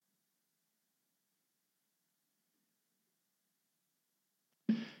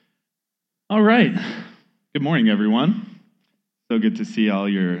All right. Good morning, everyone. So good to see all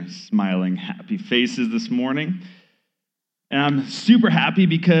your smiling, happy faces this morning. And I'm super happy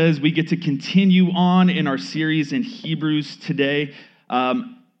because we get to continue on in our series in Hebrews today.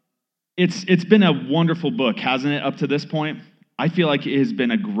 It's been a wonderful book, hasn't it, up to this point? I feel like it has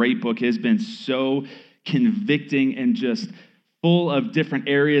been a great book. It has been so convicting and just full of different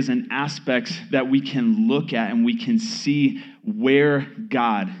areas and aspects that we can look at and we can see where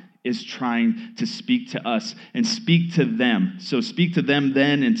God is trying to speak to us and speak to them. So speak to them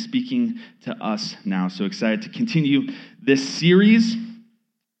then and speaking to us now. So excited to continue this series.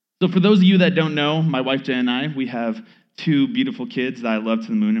 So for those of you that don't know, my wife Jen and I, we have two beautiful kids that I love to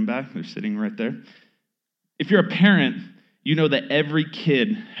the moon and back. They're sitting right there. If you're a parent, you know that every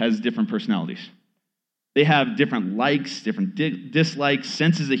kid has different personalities. They have different likes, different dislikes,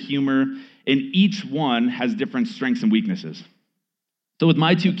 senses of humor, and each one has different strengths and weaknesses. So with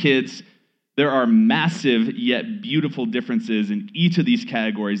my two kids, there are massive yet beautiful differences in each of these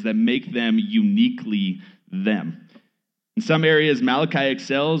categories that make them uniquely them. In some areas, Malachi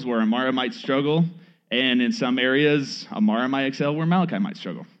excels where Amara might struggle, and in some areas, Amara might excel where Malachi might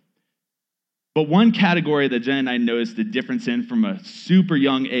struggle. But one category that Jen and I noticed the difference in from a super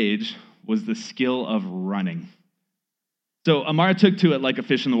young age was the skill of running. So Amara took to it like a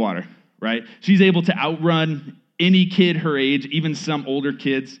fish in the water, right? She's able to outrun any kid her age, even some older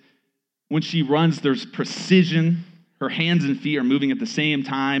kids. When she runs, there's precision. Her hands and feet are moving at the same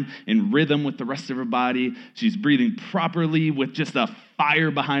time in rhythm with the rest of her body. She's breathing properly with just a fire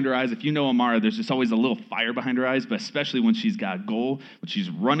behind her eyes. If you know Amara, there's just always a little fire behind her eyes, but especially when she's got a goal, when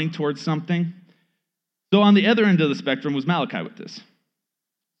she's running towards something. So on the other end of the spectrum was Malachi with this.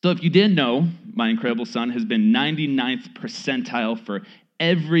 So if you didn't know, my incredible son has been 99th percentile for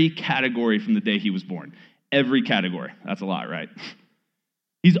every category from the day he was born. Every category. That's a lot, right?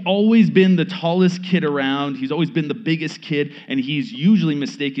 He's always been the tallest kid around. He's always been the biggest kid, and he's usually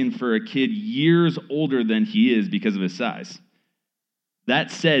mistaken for a kid years older than he is because of his size.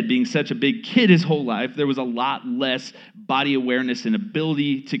 That said, being such a big kid his whole life, there was a lot less body awareness and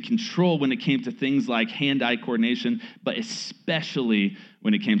ability to control when it came to things like hand-eye coordination, but especially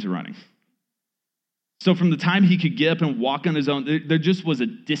when it came to running. So from the time he could get up and walk on his own, there just was a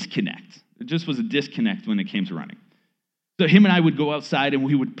disconnect. There just was a disconnect when it came to running. So him and I would go outside and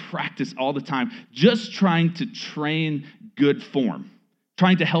we would practice all the time, just trying to train good form,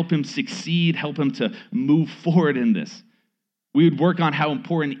 trying to help him succeed, help him to move forward in this. We would work on how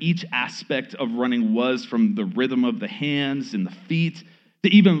important each aspect of running was, from the rhythm of the hands and the feet to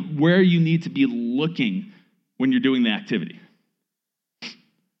even where you need to be looking when you're doing the activity.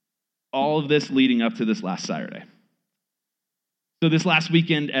 All of this leading up to this last Saturday. So this last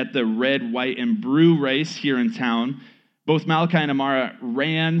weekend at the Red, White, and Blue race here in town, both Malachi and Amara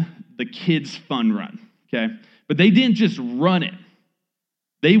ran the kids' fun run, okay? But they didn't just run it.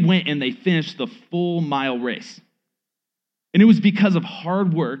 They went and they finished the full mile race. And it was because of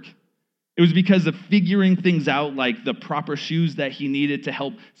hard work. It was because of figuring things out, like the proper shoes that he needed to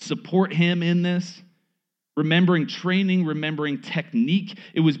help support him in this, remembering training, remembering technique.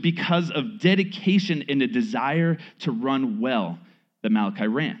 It was because of dedication and a desire to run well that Malachi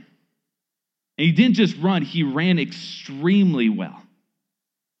ran. And he didn't just run, he ran extremely well.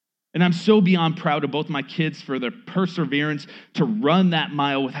 And I'm so beyond proud of both my kids for their perseverance to run that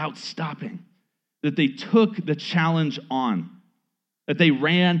mile without stopping, that they took the challenge on, that they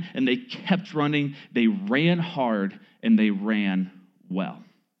ran and they kept running, they ran hard and they ran well.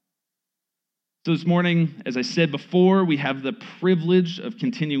 So this morning, as I said before, we have the privilege of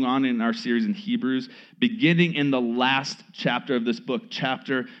continuing on in our series in Hebrews, beginning in the last chapter of this book,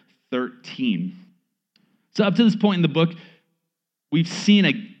 chapter 13. So up to this point in the book, we've seen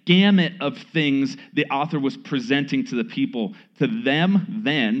a gamut of things the author was presenting to the people, to them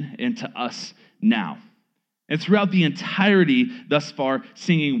then and to us now. And throughout the entirety thus far,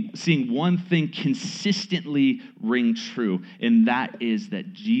 seeing one thing consistently ring true, and that is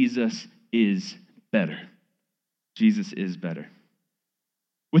that Jesus is better. Jesus is better.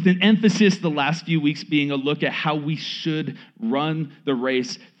 With an emphasis the last few weeks being a look at how we should run the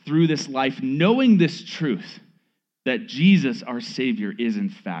race through this life, knowing this truth that Jesus, our Savior, is in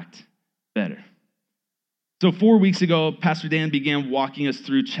fact better. So 4 weeks ago, Pastor Dan began walking us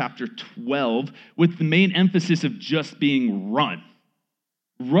through chapter 12 with the main emphasis of just being run.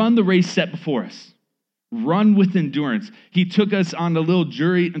 Run the race set before us. Run with endurance. He took us on a little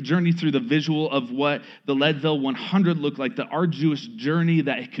journey through the visual of what the Leadville 100 looked like, the arduous journey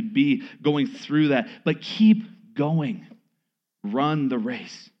that it could be going through that. But keep going. Run the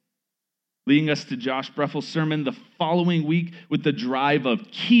race. Leading us to Josh Breffel's sermon the following week with the drive of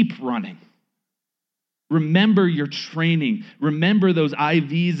keep running. Remember your training. Remember those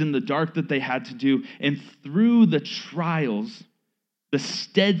IVs in the dark that they had to do. And through the trials, the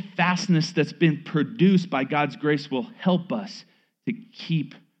steadfastness that's been produced by God's grace will help us to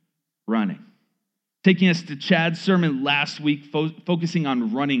keep running. Taking us to Chad's sermon last week, focusing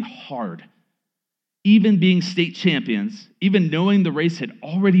on running hard. Even being state champions, even knowing the race had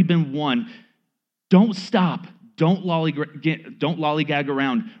already been won, don't stop. Don't lollygag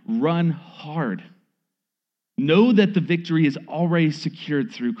around. Run hard. Know that the victory is already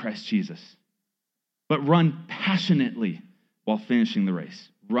secured through Christ Jesus. But run passionately while finishing the race.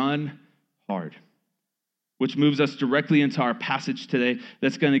 Run hard. Which moves us directly into our passage today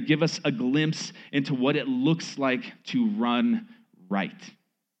that's going to give us a glimpse into what it looks like to run right.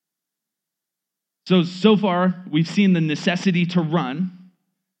 So far, we've seen the necessity to run,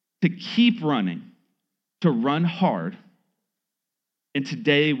 to keep running, to run hard. And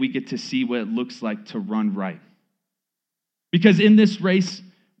today we get to see what it looks like to run right. Because in this race,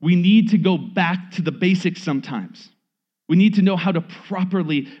 we need to go back to the basics sometimes. We need to know how to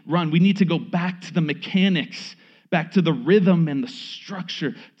properly run. We need to go back to the mechanics, back to the rhythm and the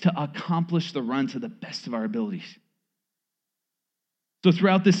structure to accomplish the run to the best of our abilities. So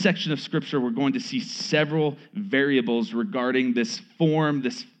throughout this section of Scripture, we're going to see several variables regarding this form,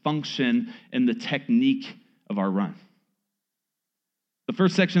 this function, and the technique of our run. The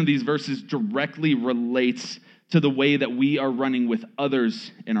first section of these verses directly relates to the way that we are running with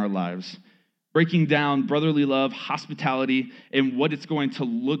others in our lives, breaking down brotherly love, hospitality, and what it's going to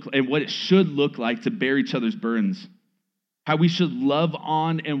look and what it should look like to bear each other's burdens. How we should love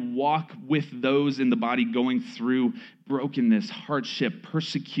on and walk with those in the body going through brokenness, hardship,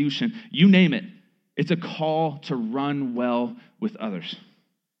 persecution, you name it. It's a call to run well with others.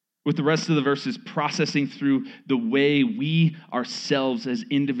 With the rest of the verses processing through the way we ourselves as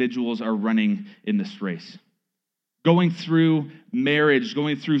individuals are running in this race. Going through marriage,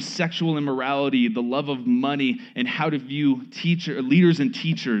 going through sexual immorality, the love of money, and how to view leaders and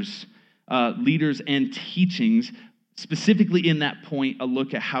teachers, leaders and teachings, specifically in that point, a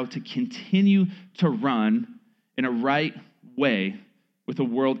look at how to continue to run in a right way with a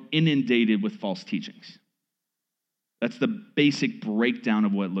world inundated with false teachings. That's the basic breakdown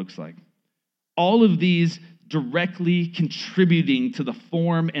of what it looks like. All of these directly contributing to the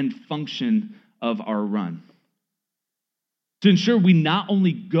form and function of our run. To ensure we not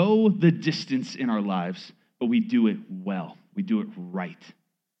only go the distance in our lives, but we do it well. We do it right.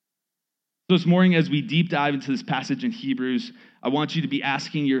 So this morning, as we deep dive into this passage in Hebrews, I want you to be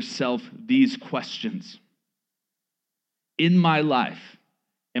asking yourself these questions. In my life,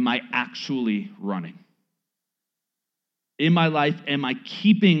 am I actually running? In my life, am I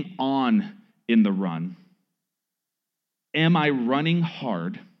keeping on in the run? Am I running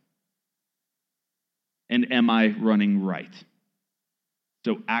hard? And am I running right?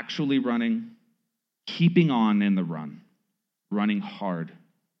 So actually running, keeping on in the run, running hard,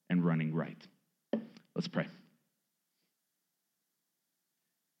 and running right. Let's pray.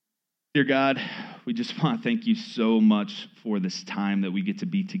 Dear God, we just want to thank you so much for this time that we get to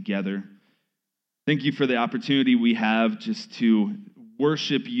be together. Thank you for the opportunity we have just to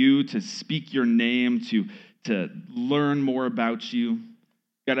worship you, to speak your name, to learn more about you.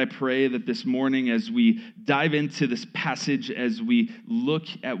 God, I pray that this morning as we dive into this passage, as we look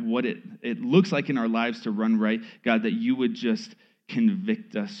at what it looks like in our lives to run right, God, that you would just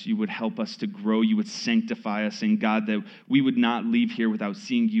convict us, you would help us to grow, you would sanctify us, and God, that we would not leave here without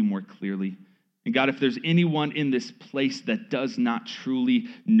seeing you more clearly. And God, if there's anyone in this place that does not truly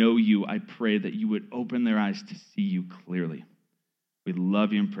know you, I pray that you would open their eyes to see you clearly. We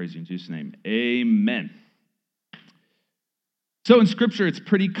love you and praise you in Jesus' name. Amen. So in Scripture, it's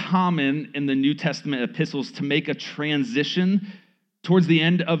pretty common in the New Testament epistles to make a transition towards the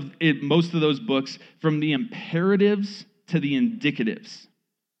end of most of those books from the imperatives to the indicatives.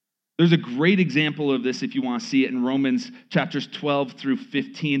 There's a great example of this if you want to see it in Romans chapters 12 through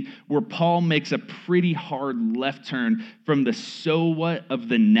 15, where Paul makes a pretty hard left turn from the so what of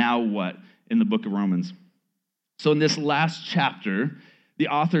the now what in the book of Romans. So in this last chapter, the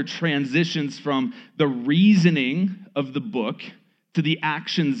author transitions from the reasoning of the book to the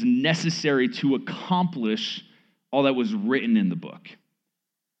actions necessary to accomplish all that was written in the book.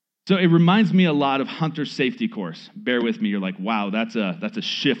 So it reminds me a lot of Hunter Safety Course. Bear with me. You're like, wow, that's a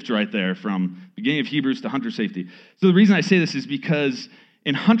shift right there from beginning of Hebrews to Hunter Safety. So the reason I say this is because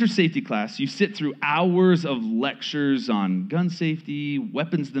in Hunter Safety class, you sit through hours of lectures on gun safety,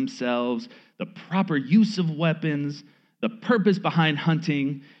 weapons themselves, the proper use of weapons, the purpose behind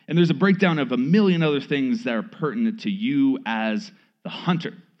hunting, and there's a breakdown of a million other things that are pertinent to you as the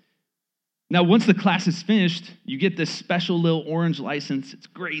hunter. Now, once the class is finished, you get this special little orange license. It's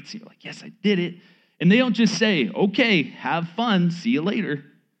great. So you're like, yes, I did it. And they don't just say, okay, have fun, see you later.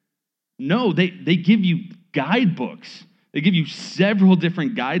 No, they give you guidebooks. They give you several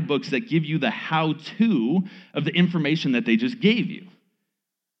different guidebooks that give you the how-to of the information that they just gave you.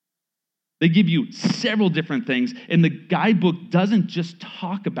 They give you several different things, and the guidebook doesn't just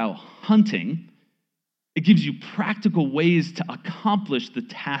talk about hunting. It gives you practical ways to accomplish the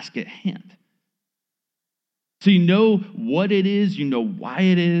task at hand. So you know what it is, you know why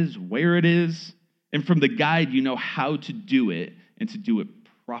it is, where it is, and from the guide, you know how to do it and to do it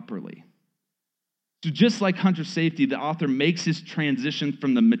properly. So just like hunter safety, the author makes his transition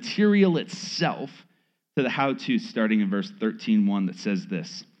from the material itself to the how-to, starting in verse 13:1 that says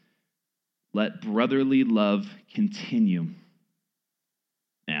this: let brotherly love continue.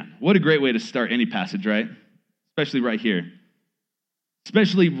 Man, what a great way to start any passage, right? Especially right here.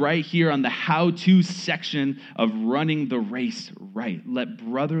 Especially right here on the how-to section of running the race right. Let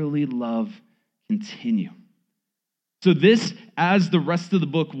brotherly love continue. So this, as the rest of the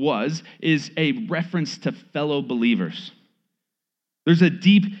book is a reference to fellow believers. There's a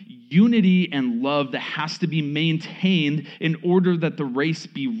deep unity and love that has to be maintained in order that the race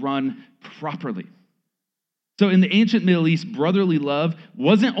be run properly. So in the ancient Middle East, brotherly love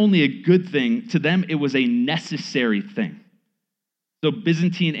wasn't only a good thing. To them, it was a necessary thing. So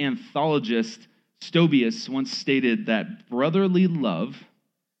Byzantine anthologist Stobaeus once stated that brotherly love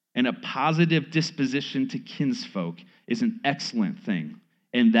and a positive disposition to kinsfolk is an excellent thing,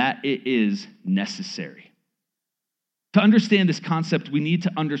 and that it is necessary. To understand this concept, we need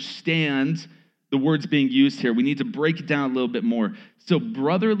to understand the words being used here. We need to break it down a little bit more. So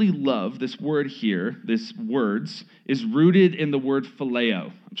brotherly love, this word here, this words, is rooted in the word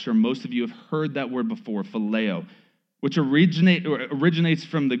phileo. I'm sure most of you have heard that word before, phileo, which originates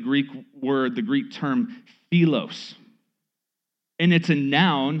from the Greek word, the Greek term philos. And it's a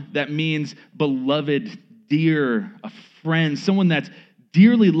noun that means beloved, dear, a friend, someone that's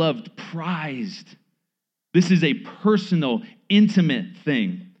dearly loved, prized. This is a personal, intimate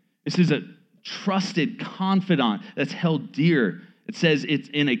thing. This is a trusted confidant that's held dear. It says it's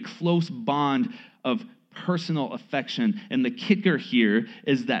in a close bond of personal affection. And the kicker here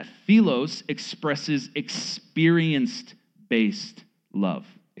is that philos expresses experience-based love.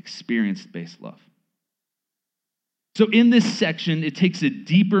 Experience-based love. So in this section, it takes a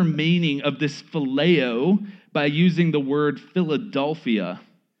deeper meaning of this phileo by using the word Philadelphia,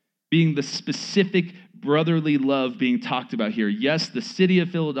 being the specific brotherly love being talked about here. Yes, the city of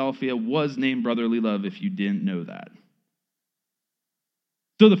Philadelphia was named brotherly love, if you didn't know that.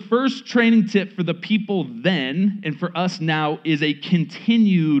 So the first training tip for the people then and for us now is a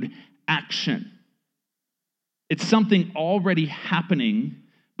continued action. It's something already happening,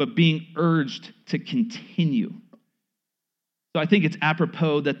 but being urged to continue. So I think it's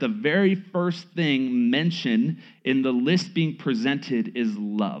apropos that the very first thing mentioned in the list being presented is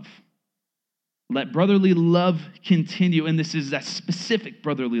love. Let brotherly love continue, and this is that specific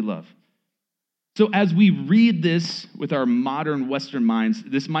brotherly love. So as we read this with our modern Western minds,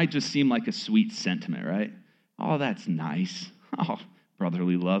 this might just seem like a sweet sentiment, right? Oh, that's nice. Oh,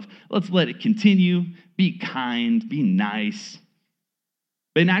 brotherly love. Let's let it continue. Be kind, be nice.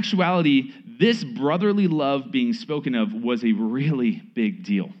 But in actuality, this brotherly love being spoken of was a really big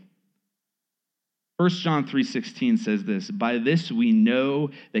deal. 1 John 3:16 says this: by this we know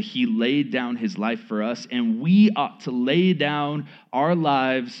that he laid down his life for us, and we ought to lay down our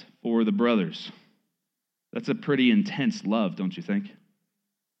lives for the brothers. That's a pretty intense love, don't you think?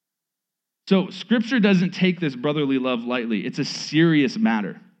 So Scripture doesn't take this brotherly love lightly. It's a serious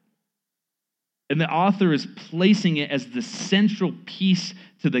matter. And the author is placing it as the central piece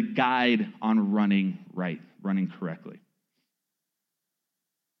to the guide on running right, running correctly.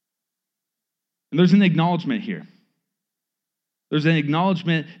 And there's an acknowledgement here. There's an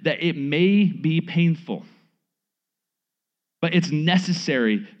acknowledgement that it may be painful, but it's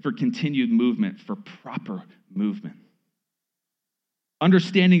necessary for continued movement, for proper movement.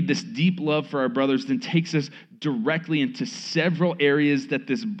 Understanding this deep love for our brothers then takes us directly into several areas that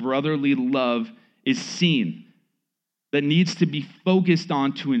this brotherly love is seen, that needs to be focused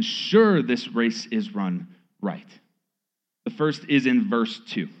on to ensure this race is run right. The first is in verse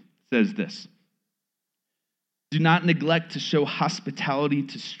 2. It says this: do not neglect to show hospitality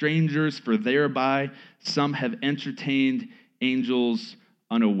to strangers, for thereby some have entertained angels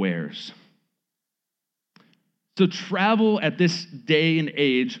unawares. So travel at this day and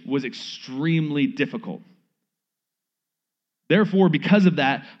age was extremely difficult. Therefore, because of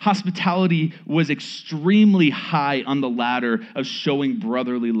that, hospitality was extremely high on the ladder of showing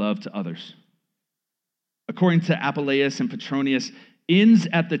brotherly love to others. according to Apuleius and Petronius, inns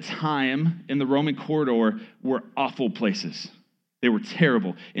at the time in the Roman corridor were awful places. They were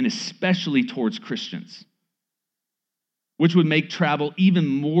terrible, and especially towards Christians, which would make travel even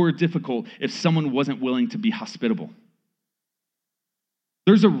more difficult if someone wasn't willing to be hospitable.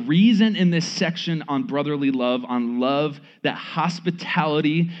 There's a reason in this section on brotherly love, on love, that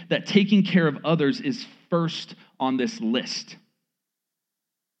hospitality, that taking care of others is first on this list.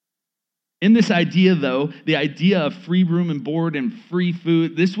 In this idea, though, the idea of free room and board and free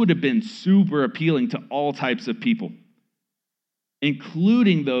food, this would have been super appealing to all types of people,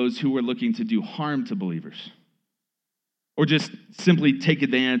 including those who were looking to do harm to believers, or just simply take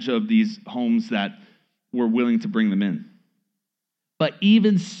advantage of these homes that were willing to bring them in. But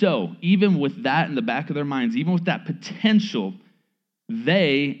even so, even with that in the back of their minds, even with that potential,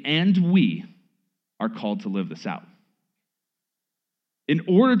 they and we are called to live this out. In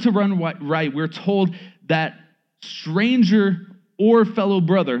order to run right, we're told that stranger or fellow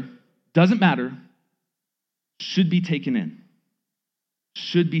brother, doesn't matter, should be taken in,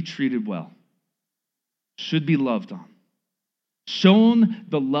 should be treated well, should be loved on, shown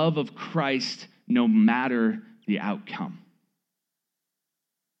the love of Christ no matter the outcome.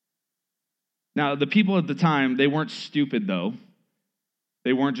 Now, the people at the time, they weren't stupid, though.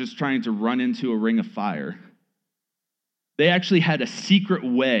 They weren't just trying to run into a ring of fire. They actually had a secret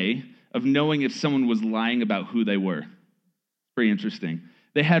way of knowing if someone was lying about who they were. Pretty interesting.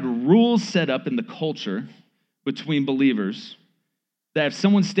 They had rules set up in the culture between believers that if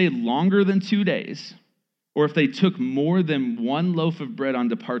someone stayed longer than 2 days, or if they took more than one loaf of bread on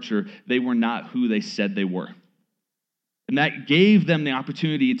departure, they were not who they said they were. And that gave them the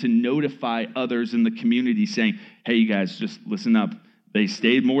opportunity to notify others in the community saying, hey, you guys, just listen up. They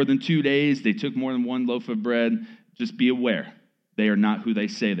stayed more than 2 days. They took more than one loaf of bread. Just be aware. They are not who they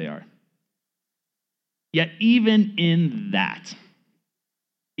say they are. Yet even in that,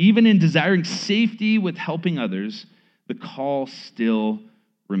 even in desiring safety with helping others, the call still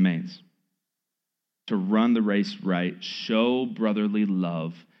remains to run the race right, show brotherly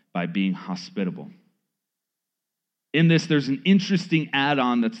love by being hospitable. In this, there's an interesting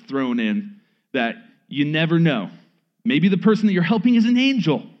add-on that's thrown in that you never know. Maybe the person that you're helping is an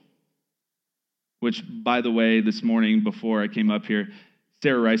angel. Which, by the way, this morning before I came up here,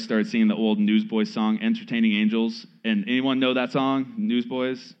 Sarah Rice started singing the old Newsboys song, Entertaining Angels. And anyone know that song,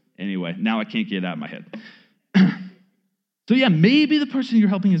 Newsboys? Anyway, now I can't get it out of my head. So yeah, maybe the person you're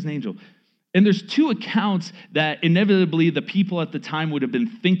helping is an angel. And there's two accounts that inevitably the people at the time would have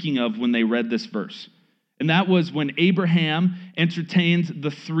been thinking of when they read this verse. And that was when Abraham entertained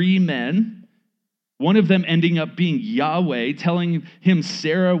the three men, one of them ending up being Yahweh, telling him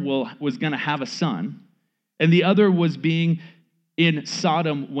Sarah was going to have a son. And the other was being in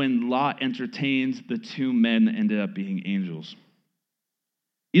Sodom when Lot entertained the two men that ended up being angels.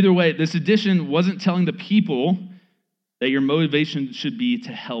 Either way, this addition wasn't telling the people that your motivation should be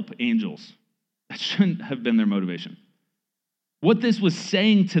to help angels. That shouldn't have been their motivation. What this was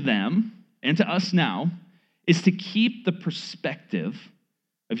saying to them, and to us now, is to keep the perspective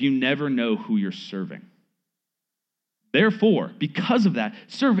of you never know who you're serving. Therefore, because of that,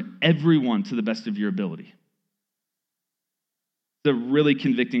 serve everyone to the best of your ability. It's a really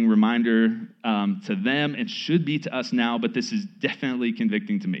convicting reminder to them and should be to us now, but this is definitely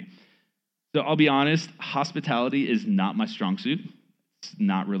convicting to me. So I'll be honest, hospitality is not my strong suit. It's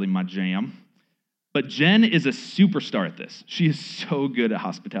not really my jam. But Jen is a superstar at this. She is so good at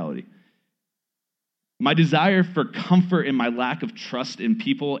hospitality. My desire for comfort and my lack of trust in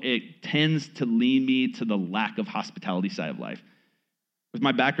people, it tends to lean me to the lack of hospitality side of life. With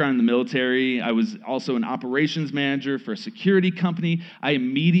my background in the military, I was also an operations manager for a security company. I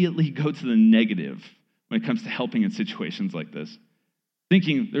immediately go to the negative when it comes to helping in situations like this,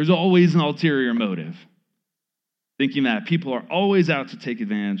 thinking there's always an ulterior motive, thinking that people are always out to take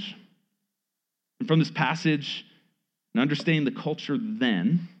advantage. And from this passage, and understanding the culture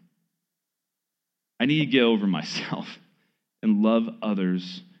then, I need to get over myself and love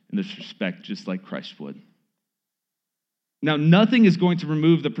others in this respect just like Christ would. Now, nothing is going to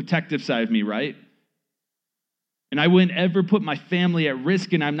remove the protective side of me, right? And I wouldn't ever put my family at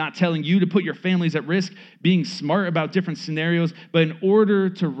risk, and I'm not telling you to put your families at risk, being smart about different scenarios, but in order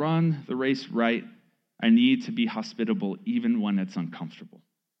to run the race right, I need to be hospitable even when it's uncomfortable,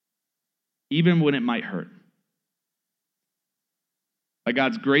 even when it might hurt. By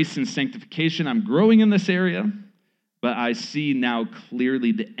God's grace and sanctification, I'm growing in this area, but I see now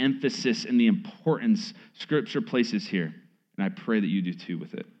clearly the emphasis and the importance Scripture places here, and I pray that you do too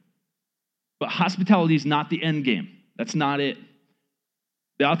with it. But hospitality is not the end game. That's not it.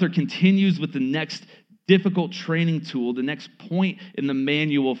 The author continues with the next difficult training tool, the next point in the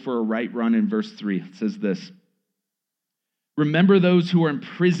manual for a right run in verse 3. It says this: remember those who are in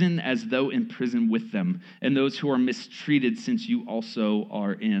prison as though in prison with them, and those who are mistreated, since you also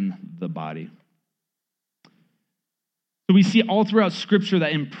are in the body. So we see all throughout Scripture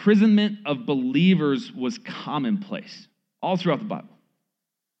that imprisonment of believers was commonplace, all throughout the Bible.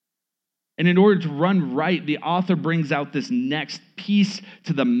 And in order to run right, the author brings out this next piece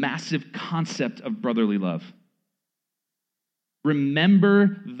to the massive concept of brotherly love.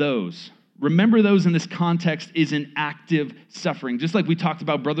 Remember those. Remember those in this context is an active suffering. Just like we talked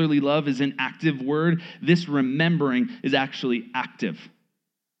about brotherly love is an active word, this remembering is actually active.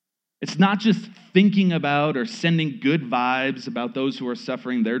 It's not just thinking about or sending good vibes about those who are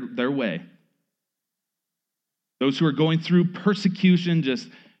suffering their way. Those who are going through persecution, just,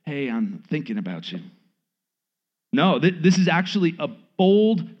 hey, I'm thinking about you. No, this is actually a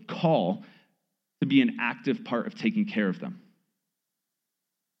bold call to be an active part of taking care of them.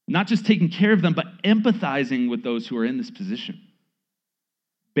 Not just taking care of them, but empathizing with those who are in this position.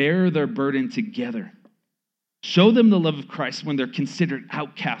 Bear their burden together. Show them the love of Christ when they're considered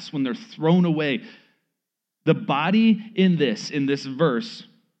outcasts, when they're thrown away. The body in this verse,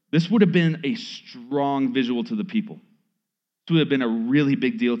 this would have been a strong visual to the people. This would have been a really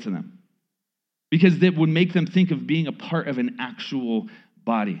big deal to them, because it would make them think of being a part of an actual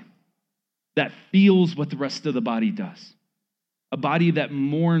body that feels what the rest of the body does. A body that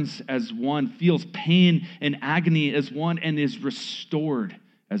mourns as one, feels pain and agony as one, and is restored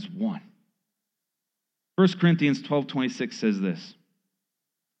as one. 1 Corinthians 12:26 says this: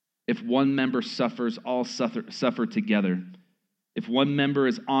 if one member suffers, all suffer together. If one member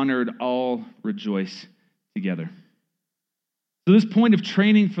is honored, all rejoice together. So this point of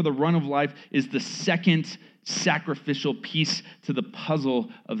training for the run of life is the second sacrificial piece to the puzzle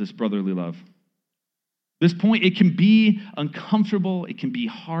of this brotherly love. This point, it can be uncomfortable, it can be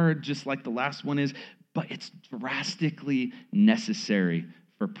hard, just like the last one is, but it's drastically necessary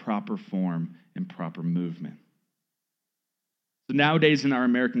for proper form and proper movement. So nowadays in our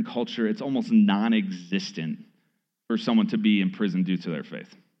American culture, it's almost non-existent for someone to be in prison due to their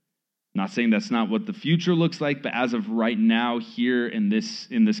faith. I'm not saying that's not what the future looks like, but as of right now, here in this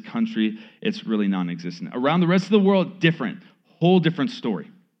country, it's really non-existent. Around the rest of the world, different, whole different story.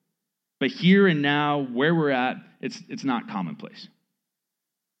 But here and now, where we're at, it's not commonplace.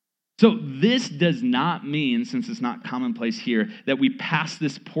 So this does not mean, since it's not commonplace here, that we pass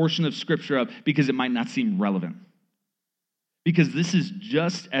this portion of Scripture up because it might not seem relevant. Because this is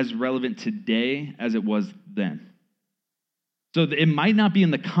just as relevant today as it was then. So it might not be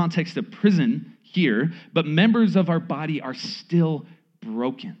in the context of prison here, but members of our body are still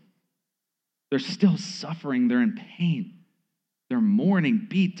broken. They're still suffering. They're in pain. They're mourning,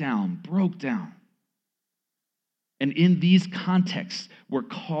 beat down, broke down. And in these contexts, we're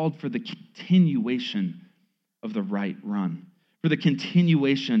called for the continuation of the right run, for the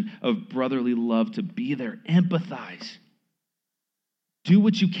continuation of brotherly love, to be there, empathize. Do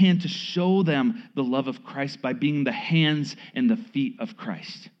what you can to show them the love of Christ by being the hands and the feet of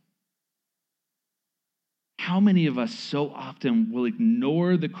Christ. How many of us so often will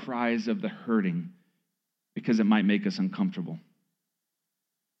ignore the cries of the hurting because it might make us uncomfortable?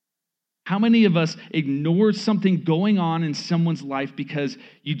 How many of us ignore something going on in someone's life because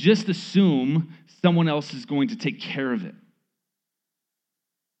you just assume someone else is going to take care of it?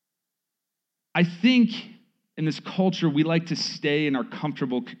 I think in this culture, we like to stay in our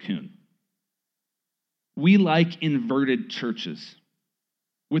comfortable cocoon. We like inverted churches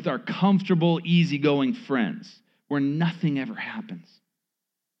with our comfortable, easygoing friends where nothing ever happens.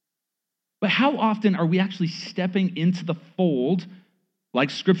 But how often are we actually stepping into the fold, like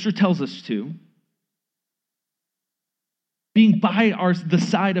Scripture tells us to, being by the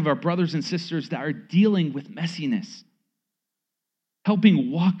side of our brothers and sisters that are dealing with messiness, helping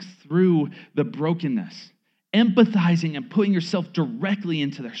walk through the brokenness, empathizing and putting yourself directly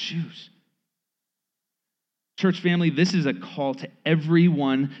into their shoes? Church family, this is a call to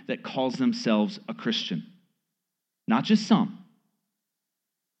everyone that calls themselves a Christian, not just some.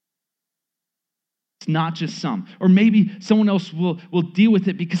 It's not just some. Or maybe someone else will deal with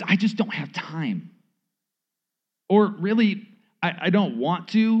it because I just don't have time. Or really, I don't want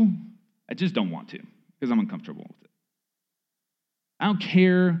to. I just don't want to because I'm uncomfortable with it. I don't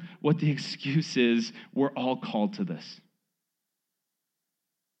care what the excuse is. We're all called to this.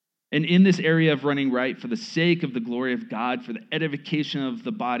 And in this area of running right, for the sake of the glory of God, for the edification of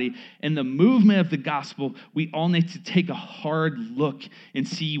the body, and the movement of the gospel, we all need to take a hard look and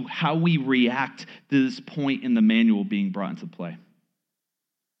see how we react to this point in the manual being brought into play.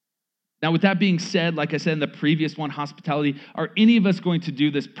 Now, with that being said, like I said in the previous one, hospitality, are any of us going to do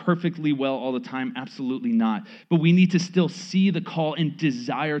this perfectly well all the time? Absolutely not. But we need to still see the call and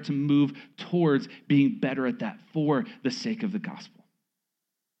desire to move towards being better at that for the sake of the gospel.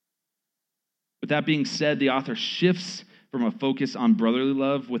 With that being said, the author shifts from a focus on brotherly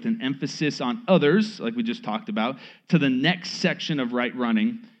love with an emphasis on others, like we just talked about, to the next section of right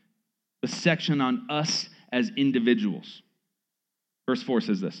running, the section on us as individuals. Verse 4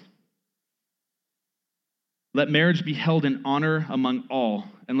 says this: "Let marriage be held in honor among all,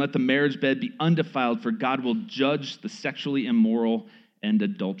 and let the marriage bed be undefiled, for God will judge the sexually immoral and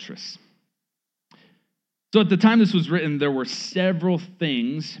adulterous." So at the time this was written, there were several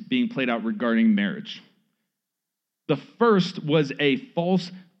things being played out regarding marriage. The first was a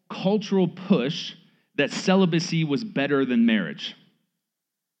false cultural push that celibacy was better than marriage.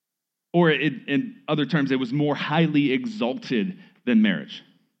 Or in other terms, it was more highly exalted than marriage.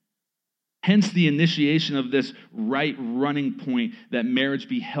 Hence the initiation of this right running point that marriage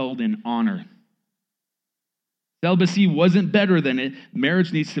be held in honor. Celibacy wasn't better than it.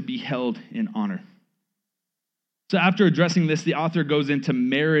 Marriage needs to be held in honor. So after addressing this, the author goes into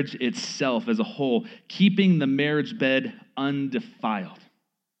marriage itself as a whole, keeping the marriage bed undefiled.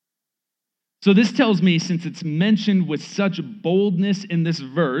 So this tells me, since it's mentioned with such boldness in this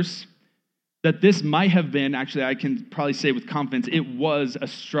verse, that this might have been, actually I can probably say with confidence, it was a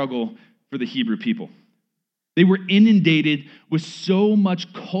struggle for the Hebrew people. They were inundated with so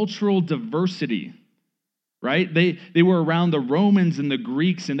much cultural diversity, right? They were around the Romans and the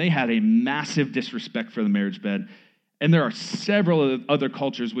Greeks, and they had a massive disrespect for the marriage bed. And there are several other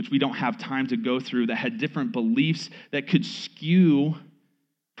cultures, which we don't have time to go through, that had different beliefs that could skew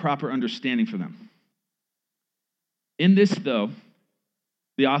proper understanding for them. In this, though,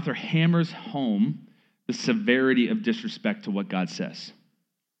 the author hammers home the severity of disrespect to what God says.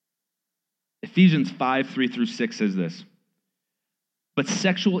 Ephesians 5:3-6 says this: "But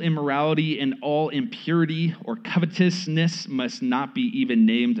sexual immorality and all impurity or covetousness must not be even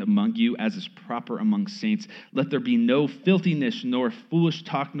named among you, as is proper among saints. Let there be no filthiness, nor foolish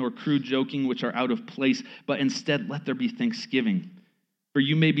talk, nor crude joking, which are out of place, but instead let there be thanksgiving. For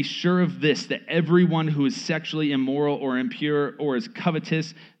you may be sure of this, that everyone who is sexually immoral or impure or is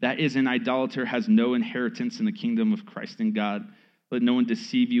covetous, that is an idolater, has no inheritance in the kingdom of Christ and God. Let no one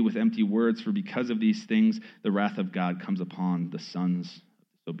deceive you with empty words, for because of these things, the wrath of God comes upon the sons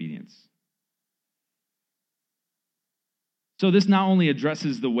of disobedience." So this not only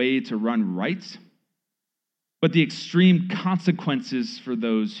addresses the way to run right, but the extreme consequences for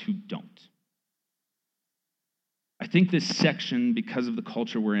those who don't. I think this section, because of the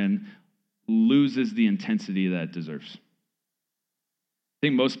culture we're in, loses the intensity that it deserves. I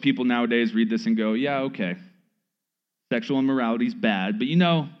think most people nowadays read this and go, yeah, okay, sexual immorality is bad, but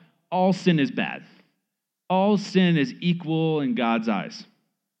all sin is bad. All sin is equal in God's eyes.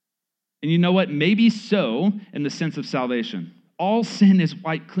 And you know what? Maybe so in the sense of salvation. All sin is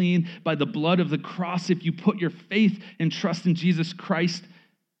wiped clean by the blood of the cross if you put your faith and trust in Jesus Christ.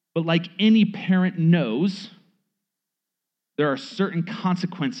 But like any parent knows, there are certain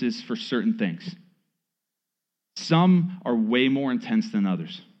consequences for certain things. Some are way more intense than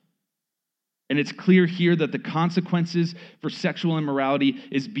others. And it's clear here that the consequences for sexual immorality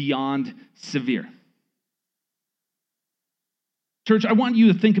is beyond severe. Church, I want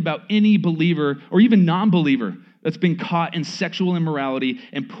you to think about any believer or even non-believer that's been caught in sexual immorality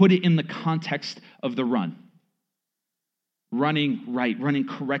and put it in the context of the run. Running right, running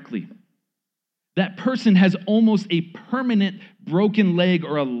correctly. That person has almost a permanent broken leg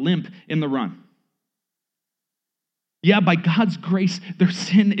or a limp in the run. Yeah, by God's grace, their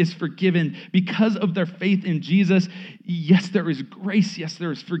sin is forgiven because of their faith in Jesus. Yes, there is grace. Yes,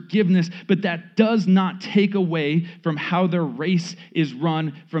 there is forgiveness, but that does not take away from how their race is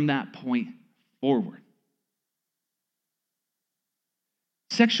run from that point forward.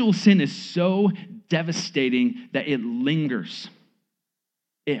 Sexual sin is so devastating that it lingers.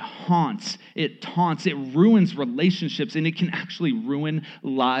 It haunts, it taunts, it ruins relationships, and it can actually ruin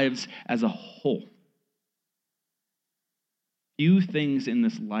lives as a whole. Few things in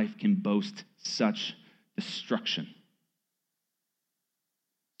this life can boast such destruction.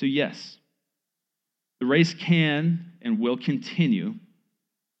 So yes, the race can and will continue,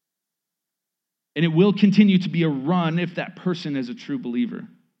 and it will continue to be a run if that person is a true believer,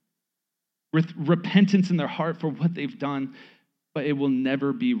 with repentance in their heart for what they've done, but it will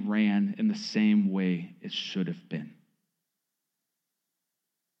never be ran in the same way it should have been.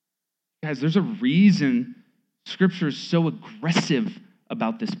 Guys, there's a reason Scripture is so aggressive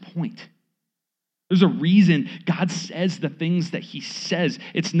about this point. There's a reason God says the things that he says.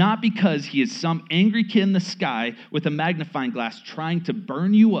 It's not because he is some angry kid in the sky with a magnifying glass trying to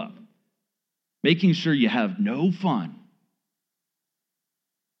burn you up, making sure you have no fun.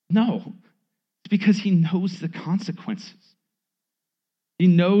 No, it's because he knows the consequences. He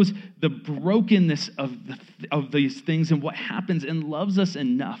knows the brokenness of these things and what happens, and loves us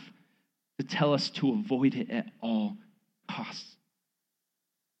enough to tell us to avoid it at all costs.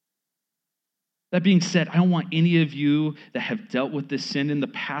 That being said, I don't want any of you that have dealt with this sin in the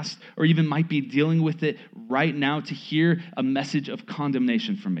past or even might be dealing with it right now to hear a message of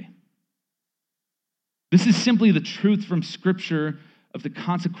condemnation from me. This is simply the truth from Scripture of the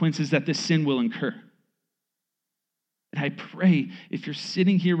consequences that this sin will incur. And I pray if you're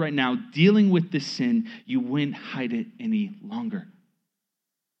sitting here right now dealing with this sin, you wouldn't hide it any longer.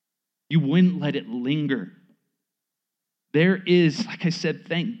 You wouldn't let it linger. There is, like I said,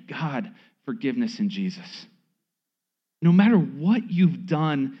 thank God, forgiveness in Jesus. No matter what you've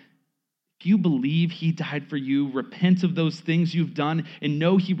done, if you believe he died for you, repent of those things you've done, and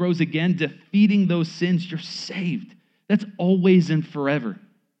know he rose again, defeating those sins, you're saved. That's always and forever.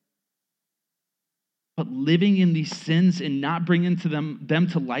 But living in these sins and not bringing them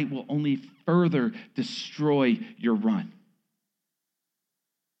to light will only further destroy your run.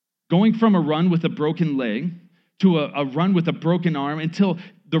 Going from a run with a broken leg to a run with a broken arm until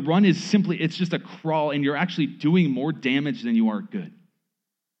the run is simply, it's just a crawl and you're actually doing more damage than you are good.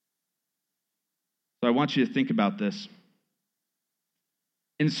 So I want you to think about this.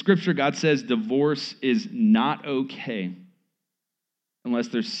 In Scripture, God says divorce is not okay unless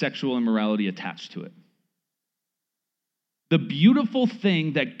there's sexual immorality attached to it. The beautiful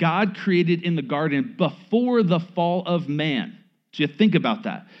thing that God created in the garden before the fall of man. So you think about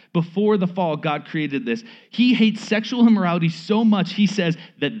that. Before the fall, God created this. He hates sexual immorality so much, he says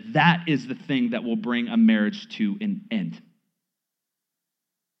that is the thing that will bring a marriage to an end.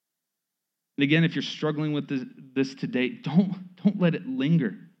 And again, if you're struggling with this today, don't let it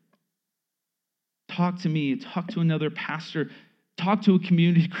linger. Talk to me, talk to another pastor, talk to a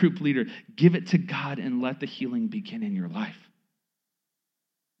community group leader. Give it to God and let the healing begin in your life.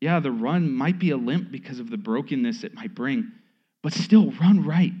 Yeah, the run might be a limp because of the brokenness it might bring, but still run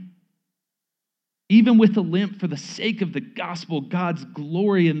right. Even with a limp, for the sake of the gospel, God's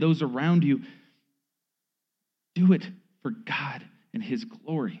glory and those around you, do it for God and his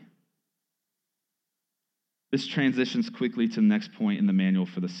glory. This transitions quickly to the next point in the manual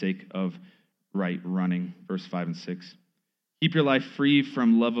for the sake of right running, verse 5 and 6. Keep your life free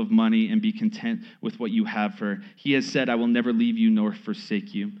from love of money and be content with what you have, for he has said, I will never leave you nor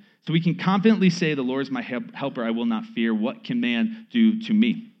forsake you. So we can confidently say, the Lord is my helper, I will not fear. What can man do to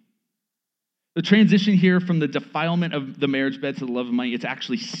me? The transition here from the defilement of the marriage bed to the love of money, it's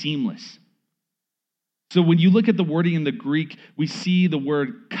actually seamless. So when you look at the wording in the Greek, we see the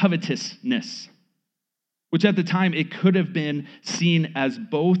word covetousness, which at the time it could have been seen as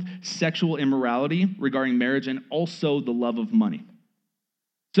both sexual immorality regarding marriage and also the love of money.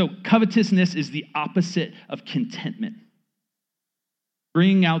 So covetousness is the opposite of contentment,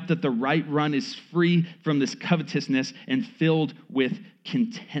 bringing out that the right run is free from this covetousness and filled with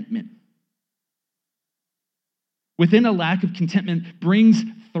contentment. Within a lack of contentment brings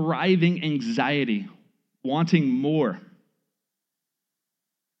thriving anxiety, wanting more.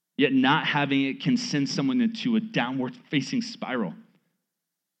 Yet not having it can send someone into a downward-facing spiral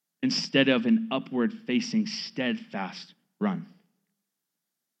instead of an upward-facing, steadfast run.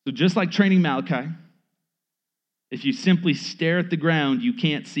 So just like training Malachi, if you simply stare at the ground, you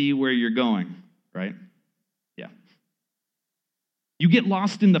can't see where you're going, right? Yeah. You get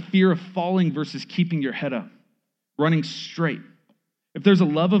lost in the fear of falling versus keeping your head up, running straight. If there's a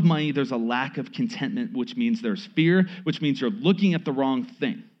love of money, there's a lack of contentment, which means there's fear, which means you're looking at the wrong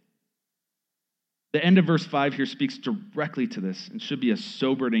thing. The end of verse 5 here speaks directly to this and should be a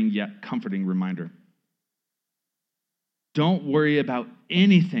sobering yet comforting reminder. Don't worry about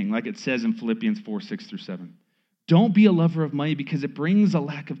anything, like it says in Philippians 4, 6 through 7. Don't be a lover of money because it brings a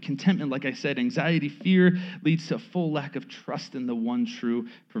lack of contentment. Like I said, anxiety, fear leads to a full lack of trust in the one true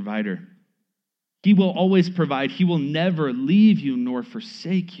provider. He will always provide. He will never leave you nor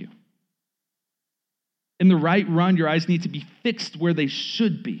forsake you. In the right run, your eyes need to be fixed where they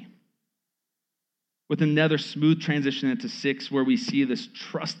should be. With another smooth transition into 6, where we see this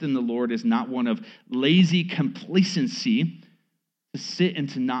trust in the Lord is not one of lazy complacency, to sit and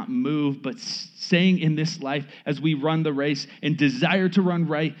to not move, but saying in this life, as we run the race and desire to run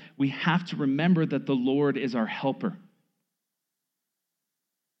right, we have to remember that the Lord is our helper.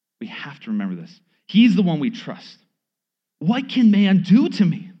 We have to remember this. He's the one we trust. What can man do to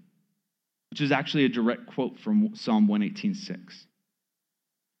me? which is actually a direct quote from Psalm 118:6.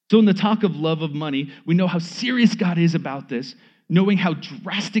 So in the talk of love of money, we know how serious God is about this, knowing how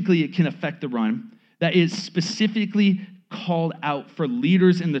drastically it can affect the run, that is specifically called out for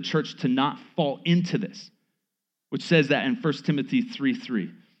leaders in the church to not fall into this, which says that in 1 Timothy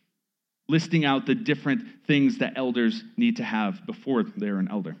 3:3, listing out the different things that elders need to have before they're an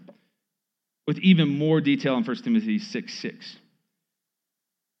elder, with even more detail in 1 Timothy 6:6.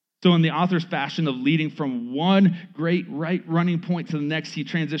 So in the author's fashion of leading from one great right running point to the next, he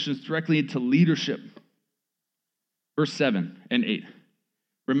transitions directly into leadership. Verse 7 and 8.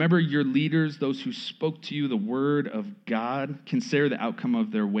 Remember your leaders, those who spoke to you the word of God. Consider the outcome of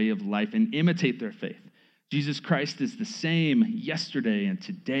their way of life and imitate their faith. Jesus Christ is the same yesterday and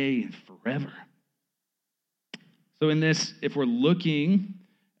today and forever. So in this, if we're looking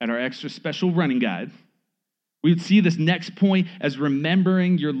at our extra special running guide, we would see this next point as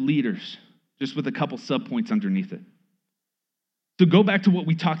remembering your leaders, just with a couple subpoints underneath it. So go back to what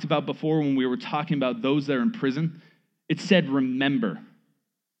we talked about before when we were talking about those that are in prison. It said remember.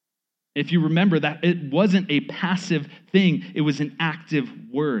 If you remember that, it wasn't a passive thing. It was an active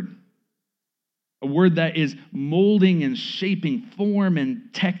word. A word that is molding and shaping form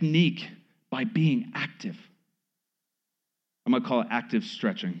and technique by being active. I'm going to call it active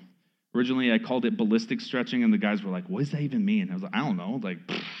stretching. Originally, I called it ballistic stretching, and the guys were like, what does that even mean? I was like, I don't know. Like,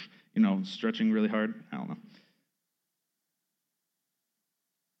 stretching really hard? I don't know.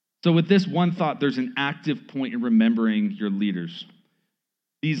 So with this one thought, there's an active point in remembering your leaders.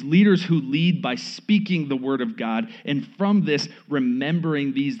 These leaders who lead by speaking the word of God, and from this,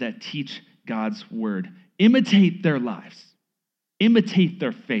 remembering these that teach God's word. Imitate their lives. Imitate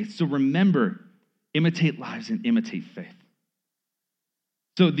their faith. So remember, imitate lives and imitate faith.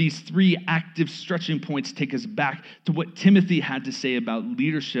 So these three active stretching points take us back to what Timothy had to say about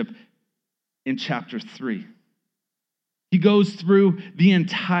leadership in chapter 3. He goes through the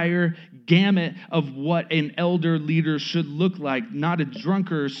entire gamut of what an elder leader should look like. Not a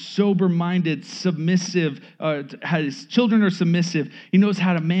drunkard, sober-minded, submissive, his children are submissive. He knows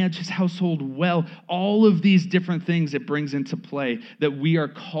how to manage his household well. All of these different things it brings into play that we are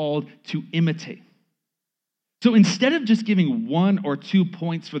called to imitate. So instead of just giving 1 or 2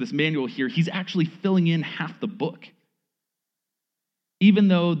 points for this manual here, he's actually filling in half the book. Even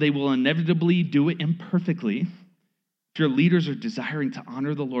though they will inevitably do it imperfectly, if your leaders are desiring to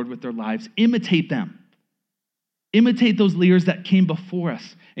honor the Lord with their lives, imitate them. Imitate those leaders that came before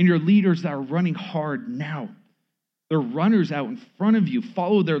us and your leaders that are running hard now. They're runners out in front of you.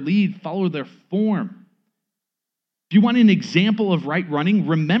 Follow their lead, follow their form. If you want an example of right running,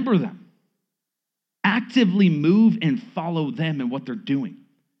 remember them. Actively move and follow them and what they're doing.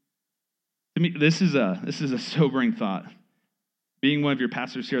 To me, this is a sobering thought. Being one of your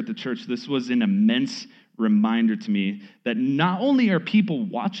pastors here at the church, this was an immense reminder to me that not only are people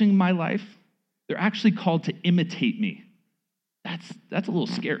watching my life, they're actually called to imitate me. That's a little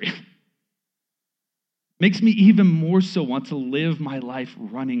scary. Makes me even more so want to live my life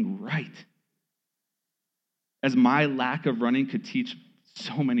running right. As my lack of running could teach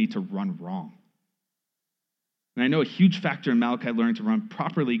so many to run wrong. And I know a huge factor in Malachi learning to run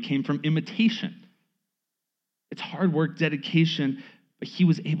properly came from imitation. It's hard work, dedication, but he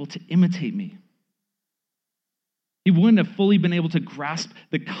was able to imitate me. He wouldn't have fully been able to grasp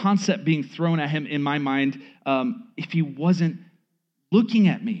the concept being thrown at him in my mind if he wasn't looking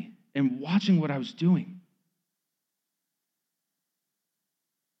at me and watching what I was doing.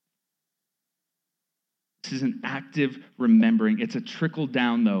 This is an active remembering. It's a trickle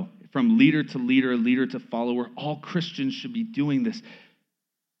down, though. From leader to leader, leader to follower, all Christians should be doing this.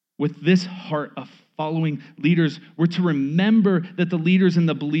 With this heart of following leaders, we're to remember that the leaders and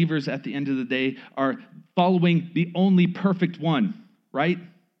the believers at the end of the day are following the only perfect one, right?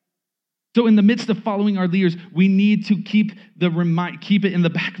 So in the midst of following our leaders, we need to keep it in the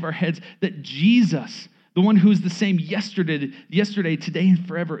back of our heads that Jesus, the one who is the same yesterday, today, and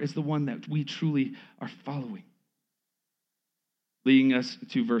forever, is the one that we truly are following. Leading us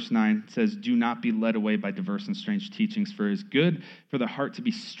to verse 9, it says, do not be led away by diverse and strange teachings, for it is good for the heart to be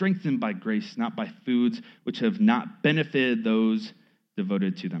strengthened by grace, not by foods which have not benefited those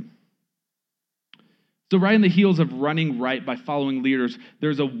devoted to them. So right in the heels of running right by following leaders,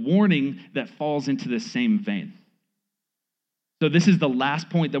 there's a warning that falls into this same vein. So this is the last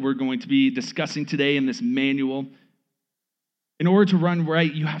point that we're going to be discussing today in this manual. In order to run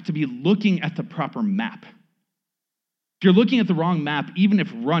right, you have to be looking at the proper map. If you're looking at the wrong map, even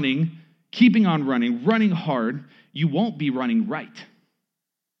if running, keeping on running, running hard, you won't be running right.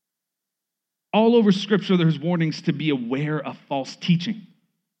 All over Scripture, there's warnings to be aware of false teaching.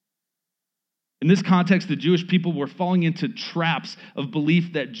 In this context, the Jewish people were falling into traps of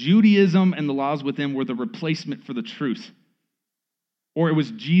belief that Judaism and the laws within were the replacement for the truth, or it was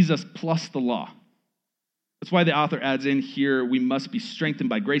Jesus plus the law. That's why the author adds in here, we must be strengthened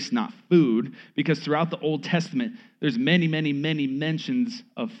by grace, not food, because throughout the Old Testament, there's many, many, many mentions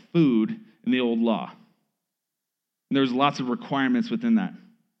of food in the old law. And there's lots of requirements within that.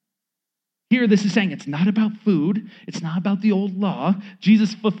 Here, this is saying it's not about food. It's not about the old law.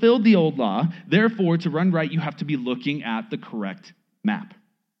 Jesus fulfilled the old law. Therefore, to run right, you have to be looking at the correct map.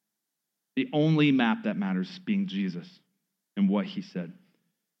 The only map that matters being Jesus and what he said.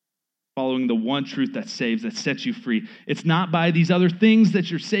 Following the one truth that saves, that sets you free. It's not by these other things that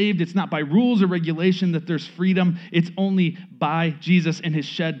you're saved. It's not by rules or regulation that there's freedom. It's only by Jesus and his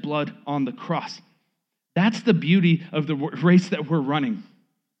shed blood on the cross. That's the beauty of the race that we're running.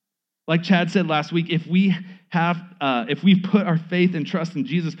 Like Chad said last week, if we've put our faith and trust in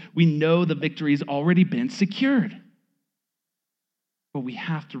Jesus, we know the victory's already been secured. But we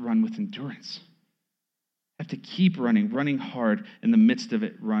have to run with endurance. Have to keep running hard, in the midst of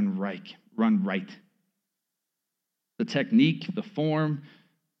it, run right. The technique, the form,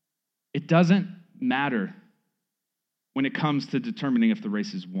 it doesn't matter when it comes to determining if the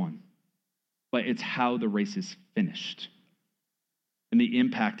race is won, but it's how the race is finished and the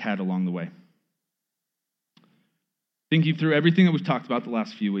impact had along the way. Thinking through everything that we've talked about the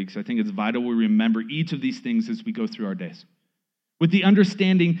last few weeks, I think it's vital we remember each of these things as we go through our days, with the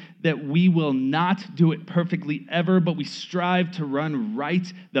understanding that we will not do it perfectly ever, but we strive to run right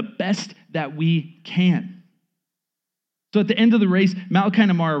the best that we can. So at the end of the race, Malachi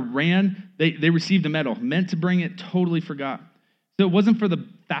and Amara ran. They received a medal, meant to bring it, totally forgot. So it wasn't for the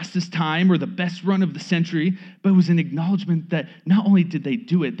fastest time or the best run of the century, but it was an acknowledgement that not only did they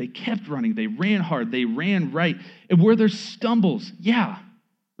do it, they kept running, they ran hard, they ran right. And were there stumbles? Yeah.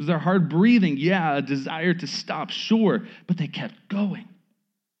 Was there hard breathing? Yeah. A desire to stop? Sure. But they kept going,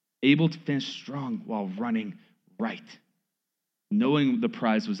 able to finish strong while running right, knowing the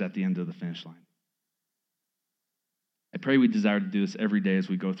prize was at the end of the finish line. I pray we desire to do this every day as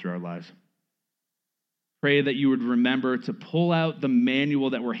we go through our lives. Pray that you would remember to pull out the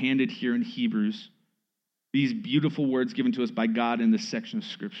manual that we're handed here in Hebrews, these beautiful words given to us by God in this section of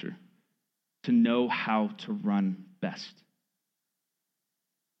Scripture, to know how to run best.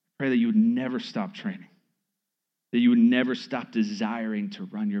 Pray that you would never stop training, that you would never stop desiring to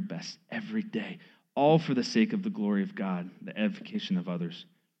run your best every day, all for the sake of the glory of God, the edification of others,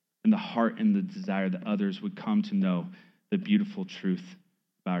 and the heart and the desire that others would come to know the beautiful truth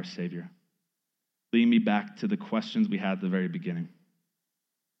about our Savior. Leading me back to the questions we had at the very beginning.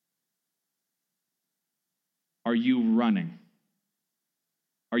 Are you running?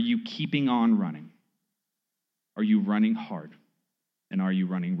 Are you keeping on running? Are you running hard? And are you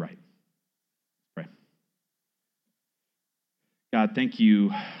running right? Pray. God, thank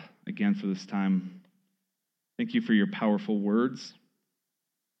you again for this time. Thank you for your powerful words.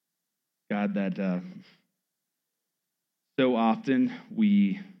 God, that so often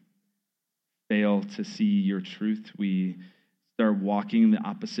we fail to see your truth. We start walking the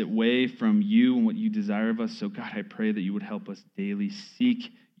opposite way from you and what you desire of us. So God, I pray that you would help us daily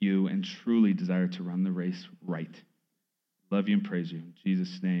seek you and truly desire to run the race right. Love you and praise you. In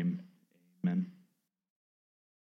Jesus' name, amen.